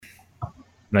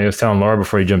I was telling Laura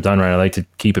before you jumped on, Ryan, I like to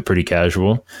keep it pretty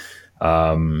casual.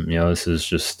 This is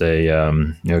just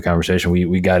a conversation.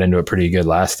 We got into it pretty good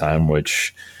last time,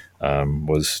 which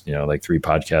was like 3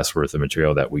 podcasts worth of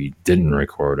material that we didn't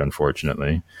record,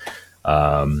 unfortunately.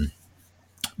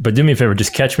 But do me a favor,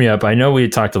 just catch me up. I know we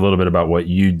had talked a little bit about what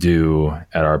you do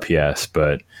at RPS,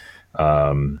 but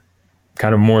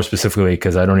kind of more specifically,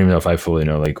 because I don't even know if I fully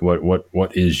know, like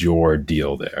what is your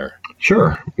deal there?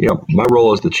 Sure. Yeah, my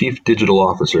role is the Chief Digital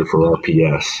Officer for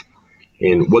RPS.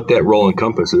 And what that role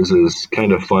encompasses is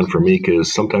kind of fun for me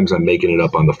because sometimes I'm making it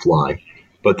up on the fly.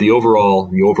 But the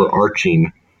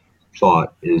overarching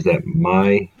thought is that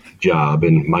my job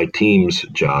and my team's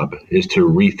job is to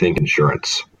rethink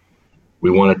insurance.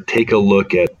 We want to take a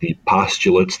look at the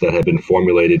postulates that have been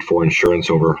formulated for insurance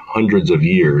over hundreds of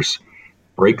years,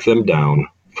 break them down,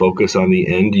 focus on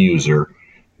the end user,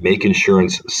 make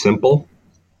insurance simple,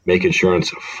 make insurance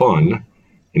fun,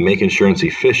 and make insurance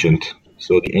efficient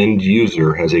so the end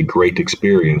user has a great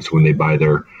experience when they buy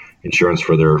their insurance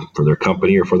for their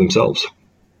company or for themselves.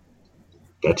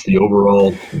 That's the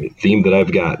overall theme that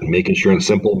I've got. Make insurance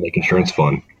simple, make insurance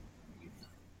fun.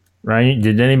 Ryan,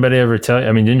 did anybody ever tell you?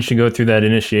 I mean, didn't you go through that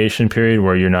initiation period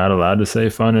where you're not allowed to say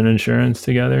fun and insurance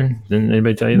together? Didn't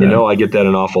anybody tell you that? I get that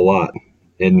an awful lot.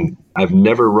 And I've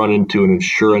never run into an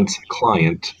insurance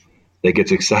client that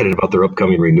gets excited about their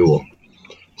upcoming renewal.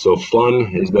 So fun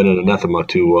has been an anathema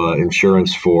to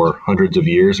insurance for hundreds of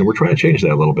years, and we're trying to change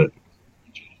that a little bit.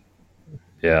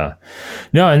 Yeah.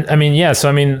 No, and I mean, yeah. So,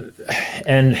 I mean,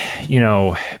 and,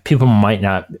 people might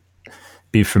not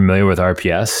be familiar with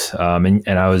RPS.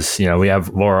 And I was, we have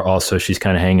Laura also, she's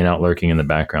kind of hanging out, lurking in the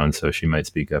background, so she might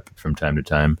speak up from time to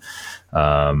time.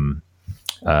 From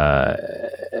a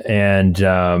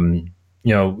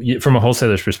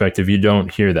wholesaler's perspective, you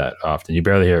don't hear that often. You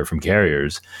barely hear it from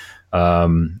carriers.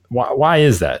 Why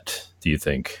is that, do you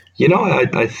think?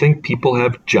 I think people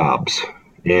have jobs.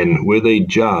 And with a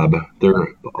job, there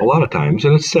a lot of times,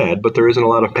 and it's sad, but there isn't a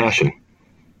lot of passion.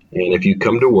 And if you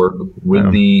come to work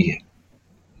with the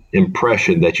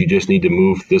impression that you just need to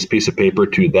move this piece of paper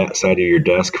to that side of your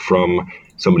desk from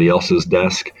somebody else's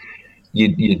desk,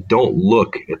 you don't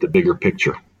look at the bigger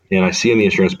picture. And I see in the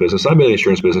insurance business, I've been in the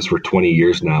insurance business for 20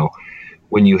 years now,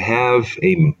 when you have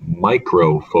a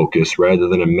micro focus rather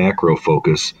than a macro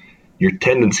focus, your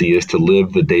tendency is to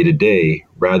live the day-to-day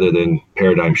rather than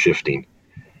paradigm shifting.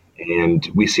 And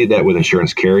we see that with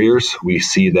insurance carriers. We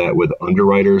see that with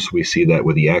underwriters. We see that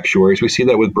with the actuaries. We see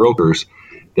that with brokers,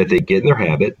 that they get in their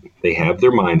habit. They have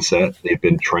their mindset. They've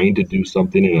been trained to do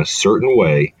something in a certain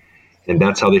way. And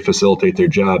that's how they facilitate their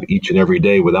job each and every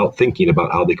day without thinking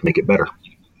about how they can make it better.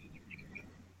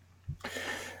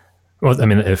 Well, I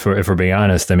mean, if we're being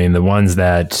honest, I mean, the ones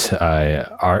that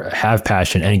have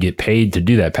passion and get paid to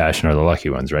do that passion are the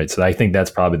lucky ones, right? So I think that's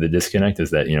probably the disconnect,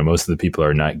 is that most of the people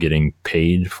are not getting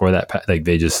paid for that. Like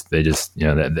they just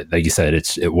that, like you said,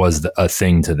 it was a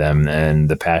thing to them, and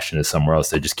the passion is somewhere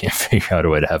else. They just can't figure out a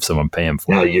way to have someone pay them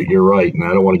for. Yeah, you're right, and I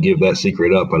don't want to give that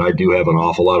secret up, but I do have an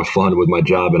awful lot of fun with my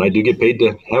job, and I do get paid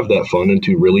to have that fun and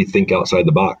to really think outside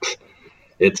the box.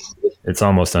 It's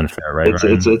almost unfair, right?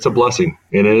 It's a blessing,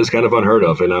 and it is kind of unheard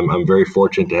of. And I'm very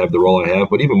fortunate to have the role I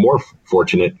have, but even more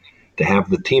fortunate to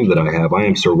have the team that I have. I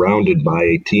am surrounded by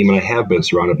a team, and I have been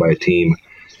surrounded by a team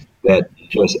that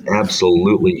just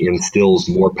absolutely instills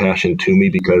more passion to me,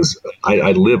 because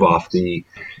I live off the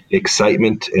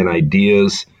excitement and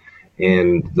ideas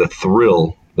and the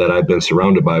thrill that I've been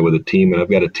surrounded by with a team. And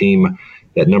I've got a team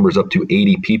that numbers up to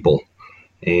 80 people.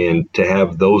 And to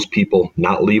have those people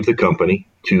not leave the company,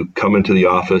 to come into the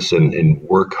office and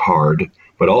work hard.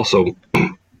 But also, a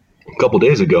couple of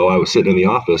days ago, I was sitting in the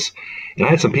office, and I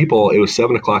had some people, it was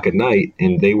 7 o'clock at night,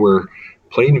 and they were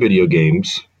playing video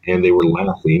games, and they were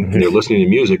laughing, and they were listening to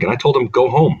music, and I told them, go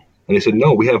home. And they said,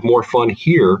 no, we have more fun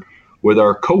here with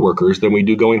our coworkers than we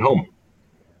do going home.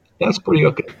 That's pretty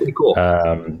cool.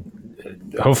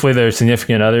 Hopefully their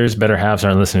significant others, better halves,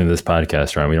 aren't listening to this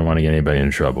podcast, right? We don't want to get anybody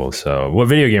in trouble. So what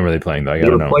video game were they playing, though? They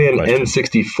were playing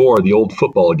N64, the old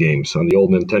football games on the old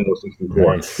Nintendo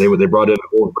 64. Nice. They brought in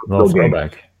an old game.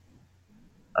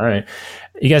 All right.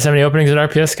 You guys have any openings at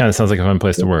RPS? Kind of sounds like a fun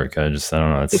place to work. I don't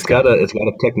know. It's got a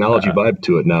technology vibe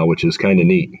to it now, which is kind of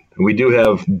neat. And we do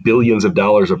have billions of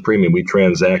dollars of premium we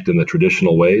transact in the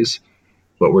traditional ways,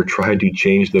 but we're trying to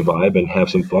change the vibe and have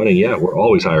some fun. And yeah, we're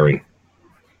always hiring.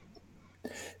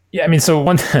 Yeah, I mean, so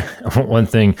one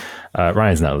thing,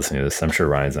 Ryan's not listening to this. I'm sure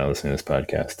Ryan's not listening to this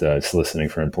podcast. Just listening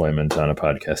for employment on a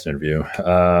podcast interview.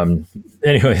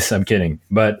 Anyways, I'm kidding.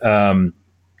 But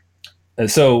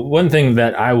So one thing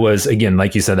that I was, again,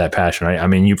 like you said, that passion, right? I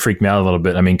mean, you freaked me out a little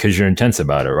bit. I mean, because you're intense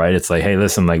about it, right? It's like, hey,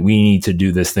 listen, like we need to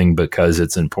do this thing because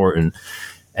it's important,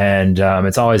 and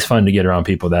it's always fun to get around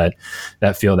people that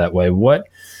feel that way. What,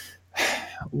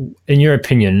 in your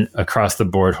opinion, across the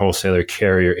board, wholesaler,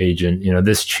 carrier, agent,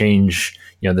 this change,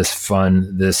 this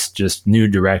fun, this just new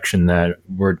direction that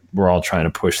we're all trying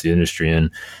to push the industry in.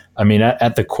 I mean,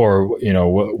 at the core,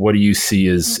 what do you see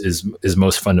is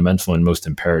most fundamental and most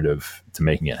imperative to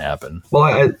making it happen?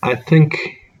 Well, I think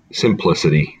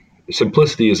simplicity.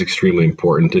 Simplicity is extremely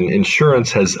important, and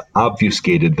insurance has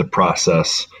obfuscated the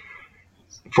process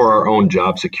for our own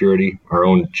job security, our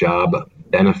own job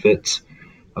benefits.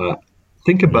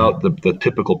 Think about the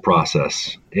typical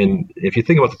process. And if you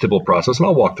think about the typical process, and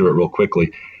I'll walk through it real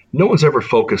quickly, no one's ever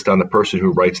focused on the person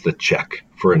who writes the check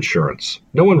for insurance.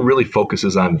 No one really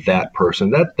focuses on that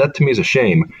person. That to me is a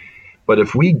shame. But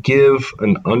if we give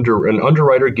an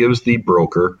underwriter gives the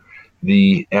broker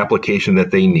the application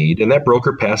that they need, and that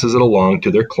broker passes it along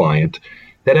to their client,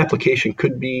 that application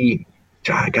could be,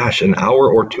 an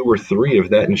hour or two or three of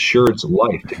that insured's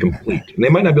life to complete. And they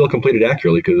might not be able to complete it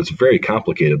accurately because it's very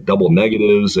complicated, double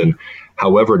negatives, and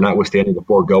however, notwithstanding the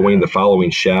foregoing, the following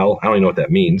shall. I don't even know what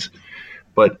that means.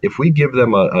 But if we give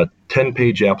them a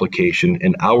 10-page application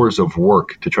and hours of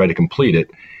work to try to complete it,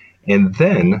 and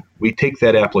then we take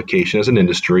that application as an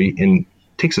industry, and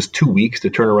it takes us 2 weeks to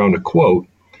turn around a quote,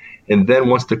 and then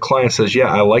once the client says,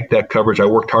 yeah, I like that coverage, I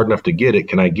worked hard enough to get it,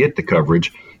 can I get the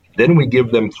coverage? Then we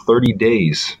give them 30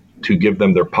 days to give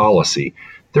them their policy.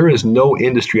 There is no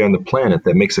industry on the planet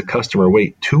that makes a customer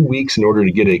wait 2 weeks in order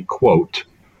to get a quote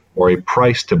or a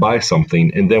price to buy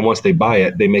something, and then once they buy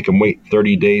it, they make them wait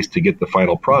 30 days to get the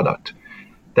final product.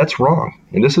 That's wrong.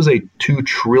 And this is a $2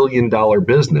 trillion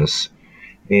business.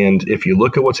 And if you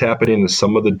look at what's happening in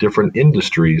some of the different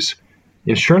industries,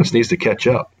 insurance needs to catch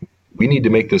up. We need to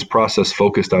make this process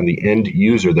focused on the end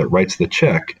user that writes the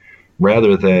check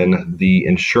rather than the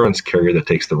insurance carrier that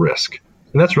takes the risk.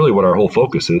 And that's really what our whole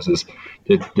focus is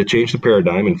to change the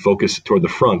paradigm and focus toward the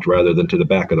front rather than to the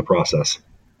back of the process.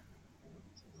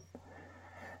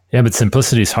 Yeah, but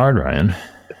simplicity is hard, Ryan.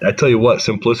 I tell you what,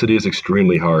 simplicity is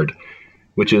extremely hard,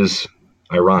 which is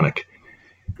ironic.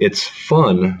 It's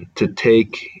fun to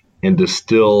take and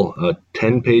distill a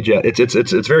 10-page.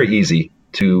 It's very easy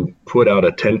to put out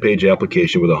a 10-page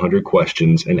application with 100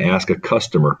 questions and ask a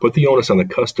customer, put the onus on the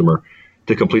customer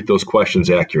to complete those questions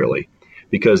accurately.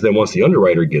 Because then once the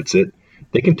underwriter gets it,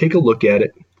 they can take a look at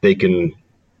it. They can,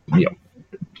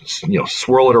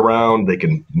 swirl it around. They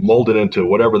can mold it into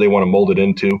whatever they want to mold it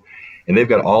into. And they've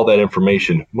got all that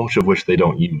information, most of which they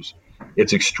don't use.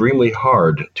 It's extremely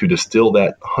hard to distill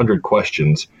that 100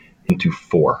 questions into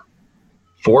four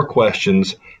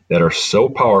questions that are so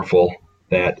powerful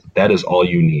that is all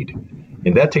you need.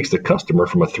 And that takes the customer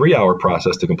from a 3-hour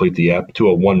process to complete the app to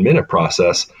a 1-minute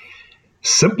process.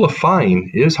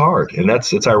 Simplifying is hard, and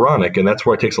it's ironic, and that's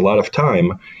where it takes a lot of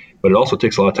time. But it also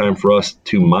takes a lot of time for us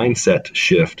to mindset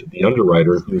shift the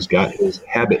underwriter who's got his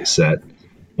habit set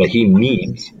that he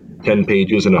needs 10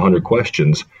 pages and 100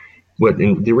 questions. But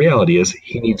the reality is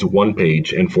he needs 1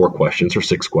 page and 4 questions or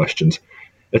 6 questions.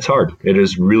 It's hard. It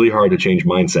is really hard to change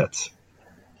mindsets.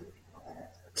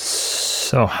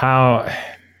 So how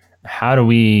do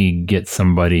we get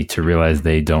somebody to realize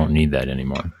they don't need that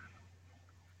anymore?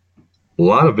 A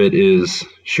lot of it is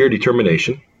sheer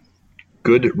determination,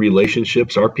 good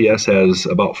relationships. RPS has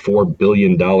about $4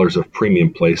 billion of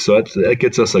premium placed, so that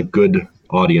gets us a good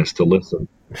audience to listen.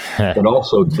 But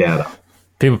also data.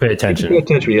 People pay attention. People pay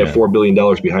attention when you have $4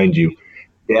 billion behind you.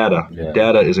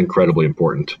 Data is incredibly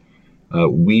important.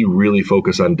 We really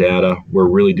focus on data. We're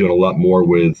really doing a lot more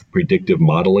with predictive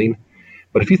modeling.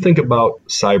 But if you think about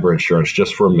cyber insurance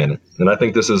just for a minute, and I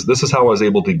think this is how I was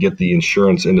able to get the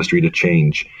insurance industry to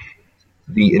change.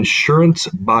 The insurance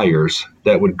buyers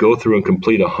that would go through and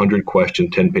complete a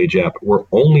 100-question, 10-page app were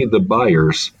only the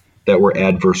buyers that were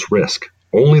adverse risk,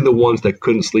 only the ones that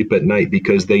couldn't sleep at night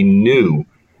because they knew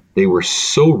they were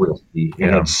so risky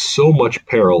and had so much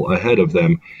peril ahead of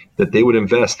them that they would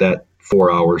invest that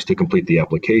 4 hours to complete the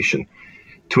application.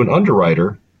 To an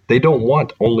underwriter, they don't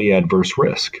want only adverse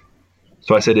risk.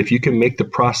 So I said, if you can make the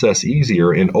process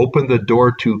easier and open the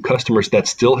door to customers that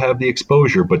still have the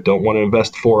exposure but don't want to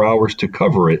invest 4 hours to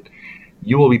cover it,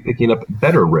 you will be picking up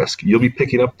better risk. You'll be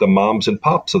picking up the moms and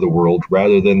pops of the world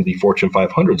rather than the Fortune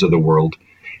 500s of the world.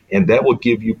 And that will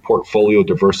give you portfolio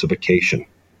diversification.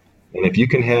 And if you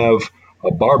can have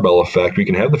a barbell effect, we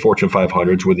can have the Fortune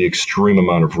 500s with the extreme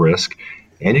amount of risk,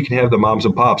 and you can have the moms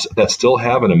and pops that still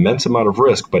have an immense amount of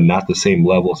risk, but not the same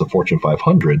level as a Fortune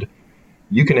 500.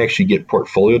 you can actually get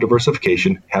portfolio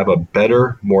diversification, have a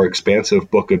better, more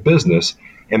expansive book of business,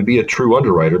 and be a true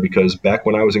underwriter. Because back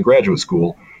when I was in graduate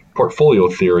school, portfolio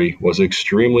theory was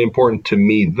extremely important to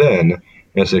me then, and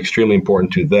it's extremely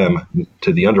important to them,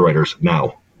 to the underwriters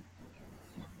now.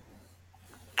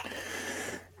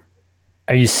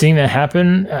 Are you seeing that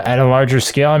happen at a larger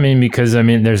scale? I mean, because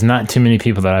there's not too many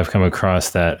people that I've come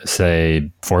across that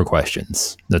say 4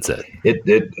 questions. That's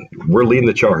it. We're leading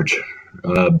the charge.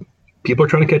 People are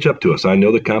trying to catch up to us. I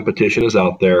know the competition is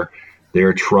out there.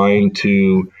 They're trying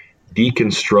to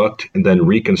deconstruct and then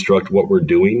reconstruct what we're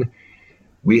doing.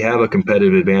 We have a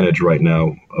competitive advantage right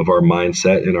now of our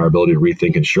mindset and our ability to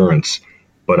rethink insurance.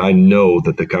 But I know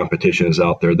that the competition is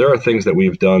out there. There are things that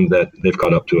we've done that they've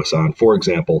caught up to us on. For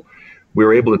example, we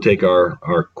were able to take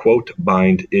our quote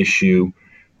bind issue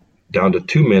down to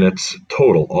 2 minutes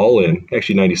total, all in.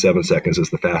 Actually, 97 seconds is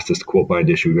the fastest quote bind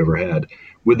issue we've ever had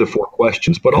with the 4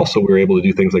 questions. But also we were able to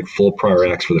do things like full prior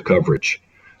acts for the coverage,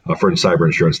 for cyber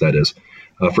insurance, that is.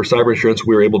 For cyber insurance,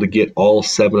 we were able to get all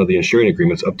 7 of the insuring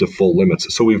agreements up to full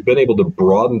limits. So we've been able to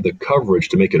broaden the coverage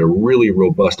to make it a really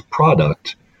robust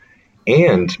product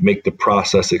and make the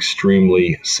process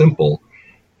extremely simple.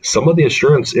 Some of the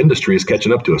insurance industry is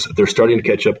catching up to us. They're starting to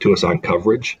catch up to us on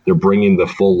coverage. They're bringing the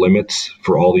full limits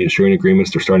for all the insuring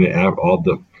agreements. They're starting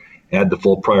to add the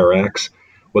full prior acts.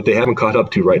 What they haven't caught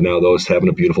up to right now, though, is having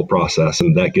a beautiful process,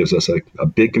 and that gives us a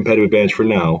big competitive advantage for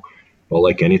now. Well,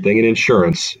 like anything in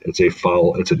insurance, it's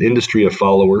an industry of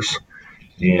followers,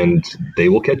 and they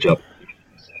will catch up.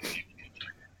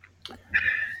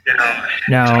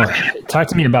 Now, talk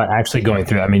to me about actually going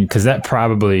through. Because that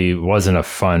probably wasn't a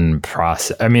fun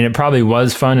process. It probably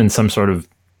was fun in some sort of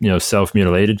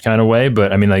self-mutilated kind of way, but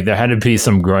there had to be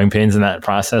some growing pains in that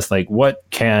process. Like, what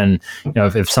can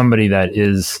if somebody that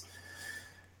is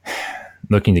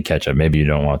looking to catch up, maybe you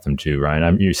don't want them to,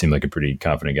 Ryan. You seem like a pretty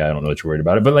confident guy. I don't know what you're worried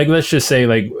about it, but let's just say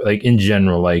like in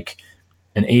general, like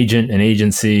an agent, an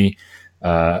agency.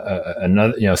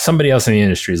 Another, somebody else in the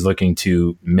industry is looking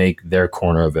to make their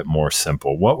corner of it more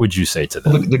simple. What would you say to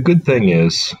them? Well, the good thing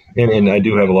is, and I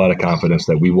do have a lot of confidence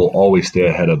that we will always stay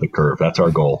ahead of the curve. That's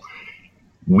our goal.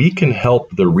 We can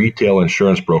help the retail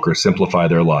insurance broker simplify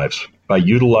their lives by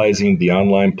utilizing the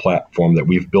online platform that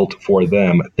we've built for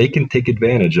them. They can take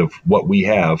advantage of what we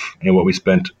have and what we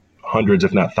spent hundreds,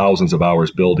 if not thousands of hours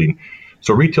building.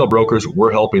 So retail brokers,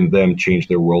 we're helping them change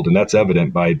their world, and that's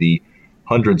evident by the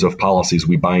hundreds of policies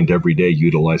we bind every day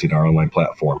utilizing our online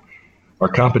platform. Our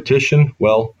competition,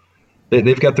 well,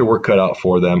 they've got their work cut out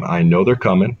for them. I know they're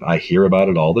coming. I hear about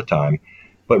it all the time.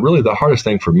 But really the hardest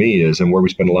thing for me is, and where we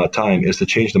spend a lot of time, is to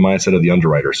change the mindset of the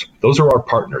underwriters. Those are our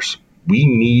partners. We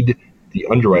need the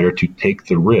underwriter to take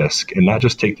the risk, and not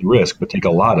just take the risk, but take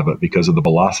a lot of it because of the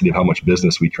velocity of how much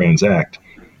business we transact.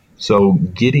 So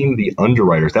getting the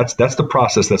underwriters, that's the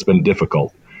process that's been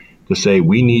difficult. To say,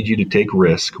 we need you to take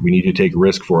risk. We need you to take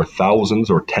risk for thousands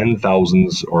or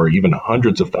 10,000s or even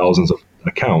hundreds of thousands of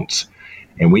accounts.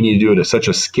 And we need to do it at such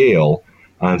a scale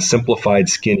on simplified,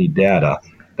 skinny data.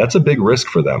 That's a big risk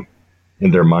for them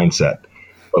in their mindset.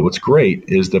 But what's great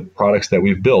is the products that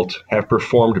we've built have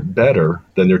performed better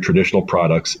than their traditional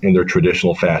products in their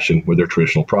traditional fashion with their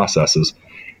traditional processes.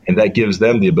 And that gives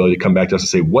them the ability to come back to us and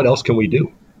say, what else can we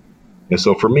do? And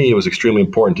so for me, it was extremely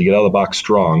important to get out of the box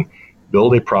strong,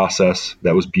 build a process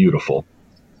that was beautiful,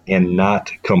 and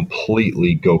not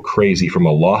completely go crazy from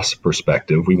a loss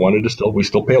perspective. We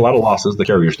still pay a lot of losses, the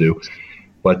carriers do,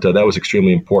 but that was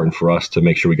extremely important for us to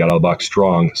make sure we got out of the box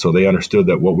strong, so they understood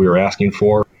that what we were asking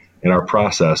for in our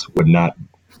process would not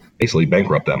basically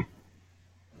bankrupt them.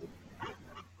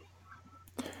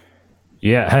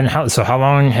 Yeah, and how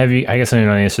long have you? I guess I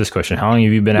didn't answer this question. How long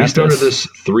have you been at this? We started this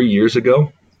 3 years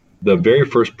ago. The very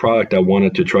first product I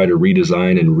wanted to try to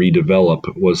redesign and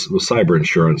redevelop was cyber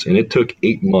insurance, and it took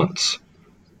 8 months.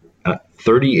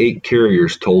 38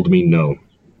 carriers told me no.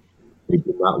 They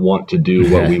did not want to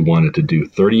do what we wanted to do.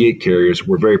 38 carriers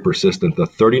were very persistent. The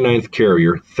 39th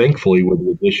carrier, thankfully, with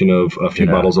the addition of a few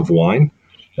bottles of wine,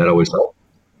 that always helped.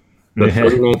 The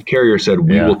 39th carrier said,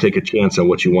 we will take a chance on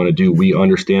what you want to do. We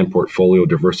understand portfolio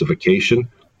diversification.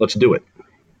 Let's do it.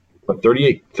 But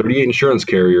 38 insurance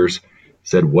carriers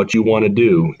said, what you want to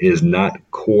do is not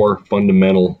core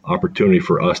fundamental opportunity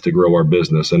for us to grow our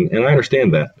business. And I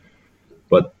understand that.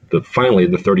 But finally,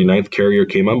 the 39th carrier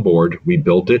came on board. We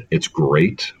built it. It's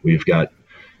great. We've got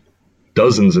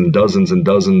dozens and dozens and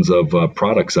dozens of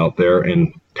products out there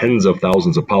and tens of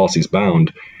thousands of policies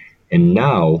bound. And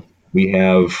now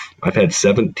I've had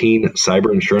 17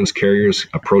 cyber insurance carriers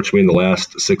approach me in the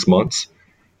last 6 months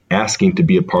asking to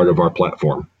be a part of our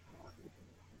platform.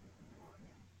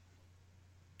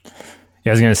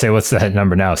 Yeah, I was going to say, what's that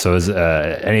number now? So is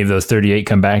any of those 38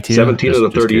 come back to you? 17 of the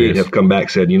 38 have come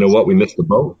back, said, you know what, we missed the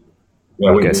boat.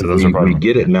 Yeah, okay, so those are part we of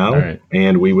get it now, right.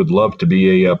 And we would love to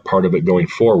be a part of it going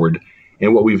forward.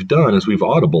 And what we've done is we've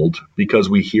audibled, because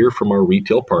we hear from our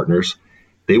retail partners,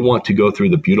 they want to go through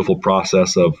the beautiful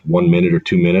process of 1 minute or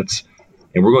 2 minutes,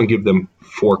 and we're going to give them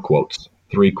 4 quotes,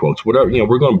 3 quotes, whatever.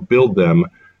 We're going to build them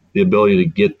the ability to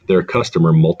get their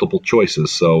customer multiple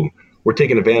choices. So we're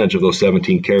taking advantage of those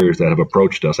 17 carriers that have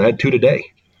approached us. I had two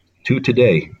today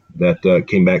that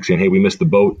came back saying, hey, we missed the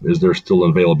boat. Is there still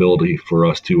availability for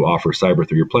us to offer cyber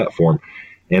through your platform?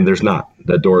 And there's not.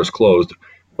 That door is closed,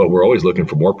 but we're always looking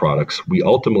for more products. We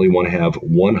ultimately want to have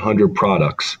 100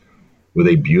 products with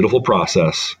a beautiful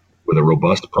process, with a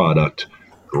robust product,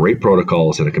 great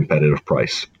protocols, and a competitive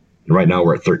price. And right now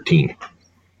we're at 13.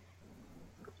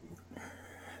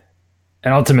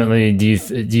 And ultimately, do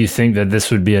you think that this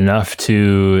would be enough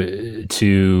to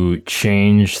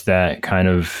change that kind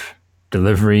of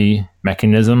delivery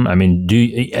mechanism? I mean,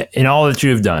 in all that you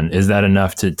have done, is that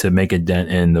enough to make a dent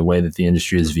in the way that the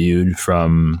industry is viewed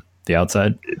from the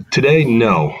outside? Today,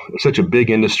 no. It's such a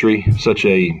big industry, such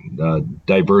a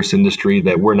diverse industry,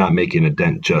 that we're not making a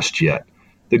dent just yet.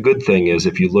 The good thing is,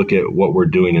 if you look at what we're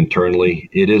doing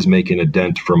internally, it is making a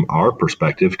dent from our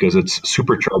perspective, because it's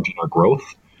supercharging our growth.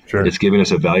 Sure. It's giving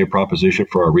us a value proposition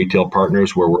for our retail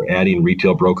partners, where we're adding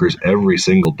retail brokers every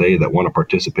single day that want to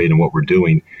participate in what we're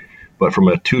doing. But from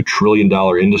a $2 trillion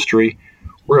industry,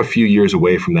 we're a few years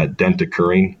away from that dent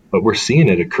occurring, but we're seeing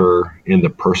it occur in the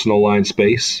personal line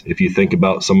space. If you think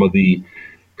about some of the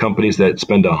companies that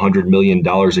spend $100 million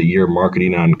a year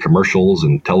marketing on commercials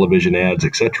and television ads,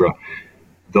 et cetera,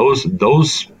 those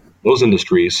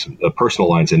industries, the personal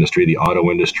lines industry, the auto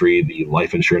industry, the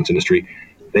life insurance industry,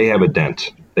 they have a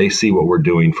dent. They see what we're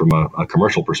doing from a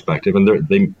commercial perspective, and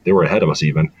they were ahead of us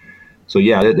even. So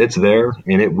yeah, it's there,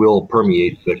 and it will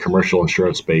permeate the commercial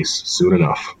insurance space soon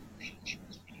enough.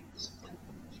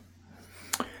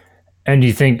 And do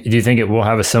you think it will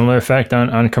have a similar effect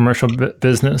on commercial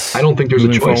business? I don't think there's a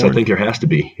choice. Forward? I think there has to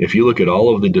be. If you look at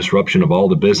all of the disruption of all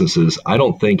the businesses, I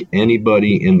don't think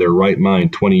anybody in their right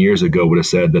mind 20 years ago would have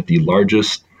said that the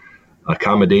largest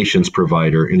accommodations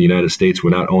provider in the United States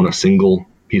would not own a single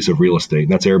piece of real estate,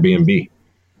 and that's Airbnb.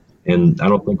 And I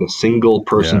don't think a single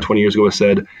person 20 years ago has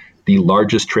said the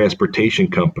largest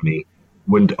transportation company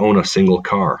wouldn't own a single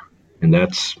car, and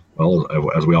that's, well,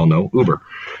 as we all know, Uber.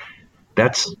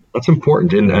 That's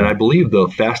important, and I believe the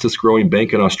fastest growing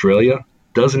bank in Australia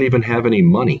doesn't even have any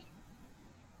money.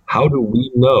 How do we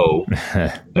know?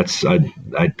 That's I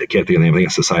can't think of the name. I think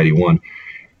it's Society One.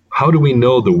 How do we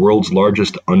know the world's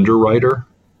largest underwriter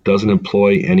doesn't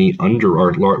employ any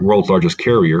world's largest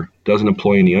carrier doesn't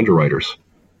employ any underwriters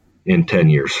in 10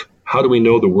 years? How do we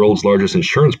know the world's largest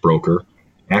insurance broker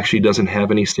actually doesn't have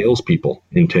any salespeople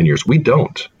in 10 years? We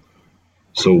don't.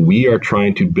 So we are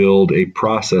trying to build a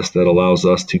process that allows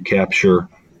us to capture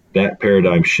that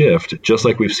paradigm shift, just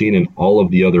like we've seen in all of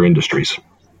the other industries.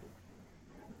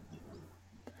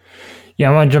 Yeah,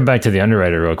 I want to jump back to the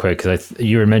underwriter real quick, because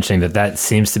you were mentioning that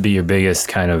seems to be your biggest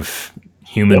kind of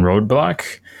human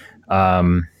roadblock. Are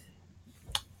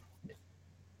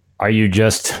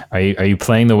you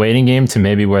playing the waiting game to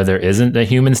maybe where there isn't a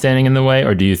human standing in the way,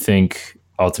 or do you think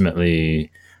ultimately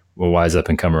we'll wise up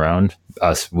and come around?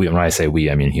 When I say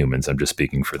we, I mean humans. I'm just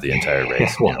speaking for the entire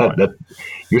race.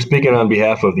 You're speaking on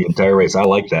behalf of the entire race. I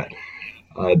like that.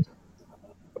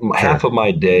 Half of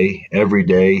my day, every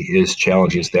day, is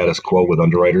challenging status quo with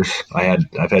underwriters. I've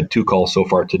had 2 calls so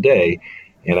far today,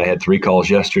 and I had 3 calls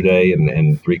yesterday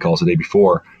and 3 calls the day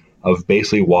before, of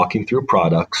basically walking through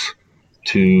products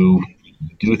to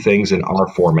do things in our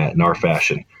format, in our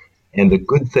fashion. And the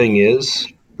good thing is,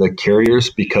 the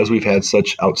carriers, because we've had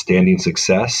such outstanding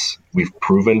success, we've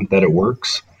proven that it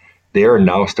works, they are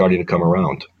now starting to come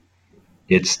around.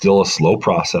 It's still a slow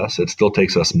process. It still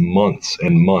takes us months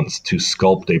and months to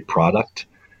sculpt a product.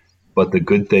 But the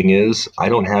good thing is, I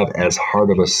don't have as hard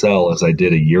of a sell as I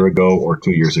did a year ago or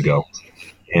 2 years ago.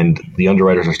 And the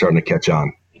underwriters are starting to catch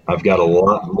on. I've got a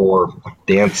lot more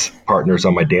dance partners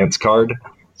on my dance card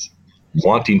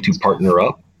wanting to partner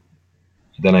up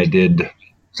than I did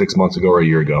 6 months ago or a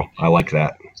year ago. I like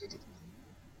that.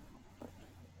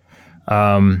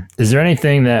 Is there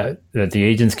anything that the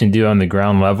agents can do on the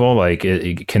ground level? Like,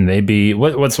 can they be,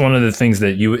 what's one of the things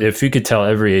that if you could tell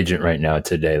every agent right now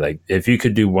today, like if you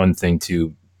could do one thing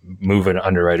to move an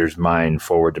underwriter's mind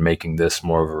forward to making this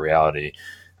more of a reality,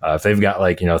 if they've got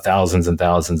thousands and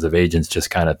thousands of agents just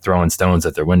kind of throwing stones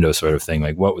at their window sort of thing,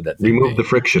 like what would that thing Remove the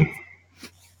friction.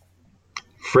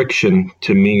 Friction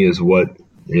to me is what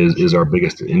is our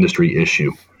biggest industry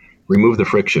issue. remove the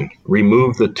friction,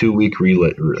 remove the 2-week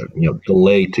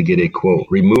delay to get a quote,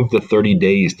 remove the 30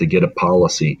 days to get a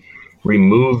policy,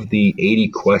 remove the 80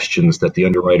 questions that the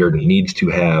underwriter needs to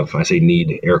have. I say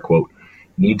need, air quote,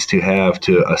 needs to have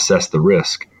to assess the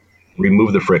risk.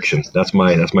 Remove the friction. That's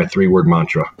my 3-word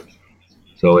mantra.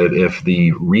 So if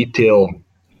the retail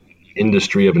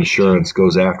industry of insurance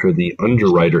goes after the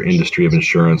underwriter industry of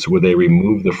insurance with a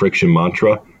remove the friction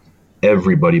mantra,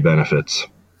 everybody benefits.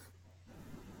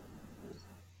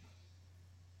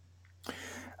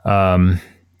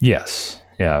 Yes.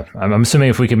 Yeah. I'm assuming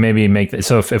if we could maybe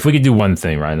if we could do one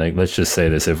thing, right? Like, let's just say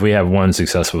this, if we have one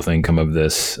successful thing come of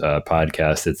this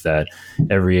podcast, it's that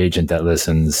every agent that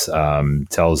listens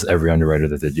tells every underwriter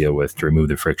that they deal with to remove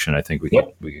the friction. I think we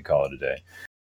could call it a day.